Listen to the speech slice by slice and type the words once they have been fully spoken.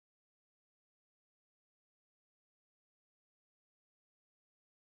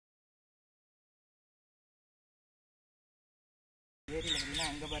தெரியல அப்படின்னா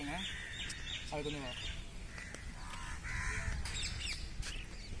அங்கே பாருங்கள், அதுக்கு வந்து வா.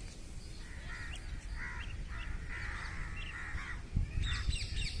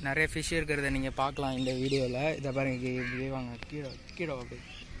 நிறைய ஃபிஷ் இருக்கிறத நீங்கள் பார்க்கலாம் இந்த வீடியோவில். இதை பாருங்க, இப்படியே வாங்க, கீழே கீழே வா, அப்படியே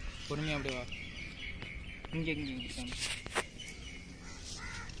பொறுமையாக அப்படியே வா. இங்கே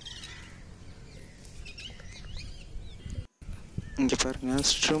இங்கே பாருங்கள்,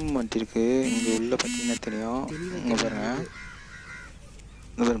 ஸ்ட்ரம் மாட்டிருக்கு. இங்கே உள்ள பார்த்தீங்கன்னா தெரியும். இங்கே பாருங்கள்,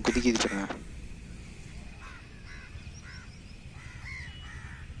 இந்த பாருங்க குதிக்குது பாருங்க.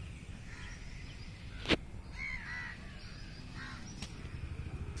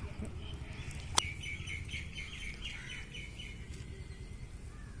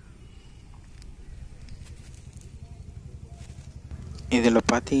 இதில்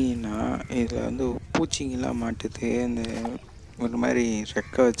பார்த்தீங்கன்னா இதில் வந்து பூச்சிங்கெல்லாம் மாட்டுது. இந்த ஒரு மாதிரி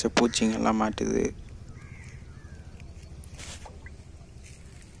ரெக்கை வச்ச பூச்சிங்கெல்லாம் மாட்டுது.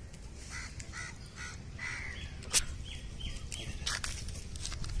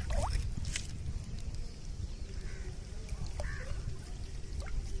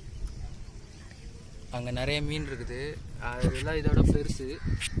 அங்கே நிறைய மீன் இருக்குது, அதெல்லாம் இதோட பெருசு.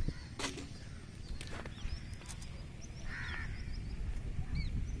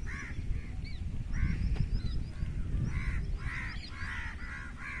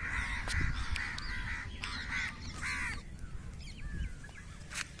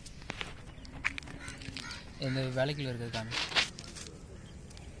 இந்த வலைக்குள்ள இருக்கிறது,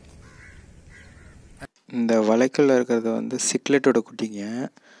 இந்த வலைக்குள்ள இருக்கிறது வந்து சிக்லெட்டோட குட்டிங்க.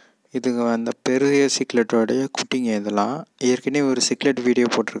 இதுங்க அந்த பெரிய சிக்லெட்டோடைய குட்டிங்க. இதெல்லாம் ஏற்கனவே ஒரு சிக்லெட் வீடியோ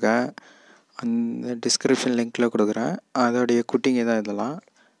போட்டிருக்கேன், அந்த டிஸ்கிரிப்ஷன் லிங்க்கில் கொடுக்குறேன். அதோடைய குட்டிங்க தான் இதெல்லாம்.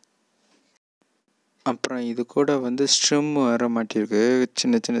 அப்புறம் இது கூட வந்து ஸ்ட்ரிம் வர மாட்டிருக்கு,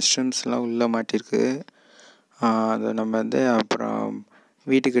 சின்ன சின்ன ஸ்ட்ரிம்ஸ்லாம் உள்ளே மாட்டிருக்கு. அதை நம்ம வந்து அப்புறம்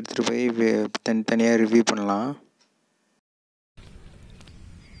வீட்டுக்கு எடுத்துகிட்டு போய் தனித்தனியாக ரிவ்யூ பண்ணலாம்.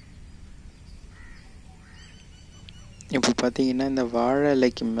 இப்போ பார்த்தீங்கன்னா இந்த வாழை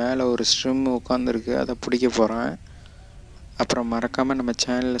இலைக்கு மேலே ஒரு ஸ்ட்ரிம் உட்காந்துருக்கு, அதை பிடிக்க போகிறேன். அப்புறம் மறக்காமல் நம்ம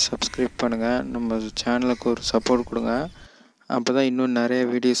சேனலை சப்ஸ்கிரைப் பண்ணுங்கள், நம்ம சேனலுக்கு ஒரு சப்போர்ட் கொடுங்க. அப்போ தான் இன்னும் நிறைய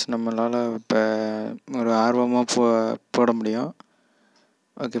வீடியோஸ் நம்மளால் இப்போ ஒரு ஆர்வமாக போட முடியும்.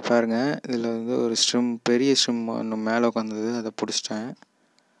 ஓகே பாருங்கள், இதில் வந்து ஒரு ஸ்ட்ரிம், பெரிய ஸ்ட்ரிம் ஒன்று மேலே உட்காந்தது, அதை பிடிச்சிட்டேன்.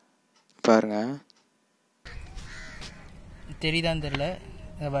 பாருங்கள், தெரியுதான்னு தெரில,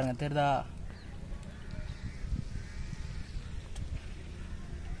 இதை பாருங்கள், தெரியுதா?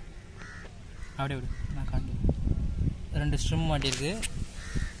 அப்படியே விடு, நான் காட்டுறேன். 2 ஸ்ட்ரிம் மாட்டிருக்கு.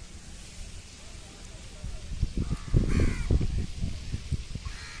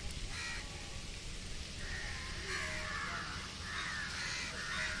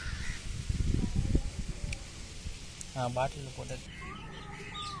 பாட்டிலில் போட்டது.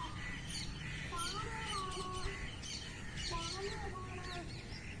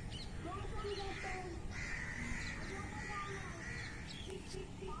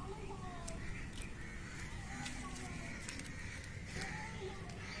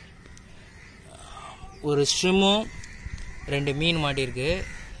 ஒரு ஸ்ட்ரிம்மும் 2 மீன் மாட்டியிருக்கு,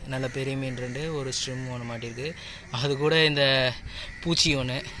 நல்ல பெரிய மீன் 2, ஒரு ஸ்ட்ரிம் ஒன்று மாட்டியிருக்கு. அது கூட இந்த பூச்சி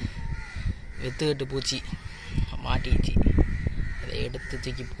ஒன்று, வெத்துக்கட்டு பூச்சி மாட்டிச்சு. அதை எடுத்து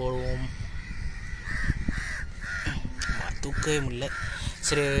தூக்கி போடுவோம். தூக்கவே முடியல.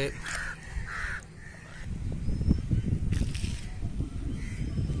 சரி,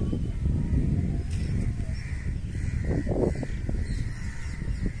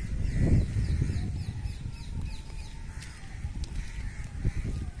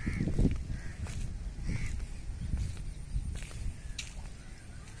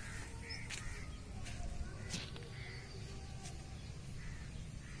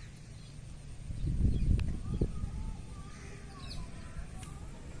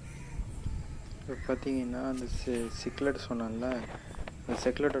 இப்போ பார்த்தீங்கன்னா அந்த சிக்லெட் சொன்னால, அந்த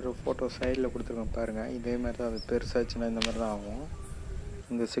சிக்லெட்டோட ஃபோட்டோ சைடில் கொடுத்துருக்கோம் பாருங்கள். இதே மாதிரி தான் அது பெருசாச்சுன்னா இந்த மாதிரி தான் ஆகும்.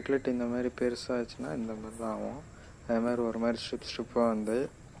 இந்த சிக்லெட் இந்த மாதிரி பெருசாச்சுன்னா இந்த மாதிரி தான் ஆகும். அதே மாதிரி ஒரு மாதிரி ஸ்ட்ரிப்பாக வந்து,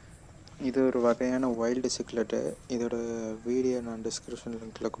 இது ஒரு வகையான வைல்டு சிக்லெட்டு. இதோட வீடியோ நான் டிஸ்கிரிப்ஷன்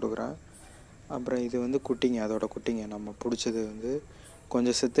லிங்க்கில் கொடுக்குறேன். அப்புறம் இது வந்து குட்டிங்க, அதோட குட்டிங்க. நம்ம பிடிச்சது வந்து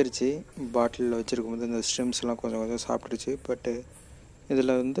கொஞ்சம் செத்துருச்சு. பாட்டிலில் வச்சுருக்கும்போது இந்த ஸ்ட்ரிம்ஸ்லாம் கொஞ்சம் கொஞ்சம் சாப்பிட்ருச்சு. பட்டு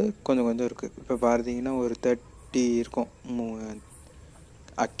இதில் வந்து கொஞ்சம் கொஞ்சம் இருக்குது. இப்போ பார்த்தீங்கன்னா ஒரு 30 இருக்கும்,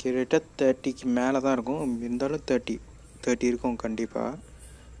 அக்யூரேட்டாக 30க்கு மேலே தான் இருக்கும். இருந்தாலும் 30 இருக்கும், கண்டிப்பாக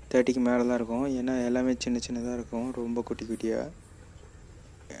 30க்கு மேலே தான் இருக்கும். ஏன்னா எல்லாமே சின்ன சின்னதாக இருக்கும், ரொம்ப குட்டி குட்டியாக.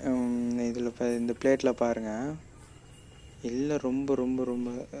 இதில் இந்த பிளேட்டில் பாருங்கள், எல்லாம் ரொம்ப ரொம்ப ரொம்ப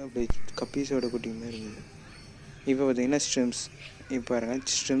அப்படி கப்பீஸோட குட்டி மாதிரி இருக்குது. இப்போ பார்த்திங்கன்னா ஸ்ட்ரிம்ஸ் இப்போ பாருங்கள்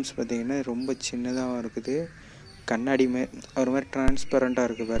ஸ்ட்ரிம்ஸ் பார்த்திங்கன்னா ரொம்ப சின்னதாகவும் இருக்குது, கண்ணாடி ஒரு மாதிரி டிரான்ஸ்பரண்ட்டாக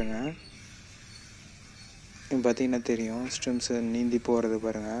இருக்குது பாருங்கள். இப்போ பார்த்திங்கன்னா தெரியும் ஸ்ட்ரிம்ஸு நீந்தி போகிறது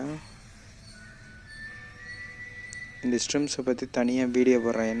பாருங்கள். இந்த ஸ்ட்ரிம்ஸை பற்றி தனியாக வீடியோ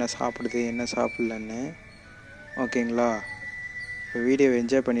போடுறேன், என்ன சாப்பிடுது என்ன சாப்பிட்லன்னு. ஓகேங்களா? இப்போ வீடியோவை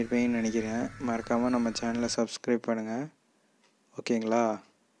என்ஜாய் பண்ணியிருப்பீங்கன்னு நினைக்கிறேன். மறக்காமல் நம்ம சேனலை சப்ஸ்கிரைப் பண்ணுங்கள். ஓகேங்களா?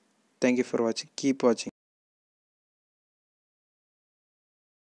 தேங்க்யூ ஃபார் வாட்சிங். கீப் வாட்சிங்.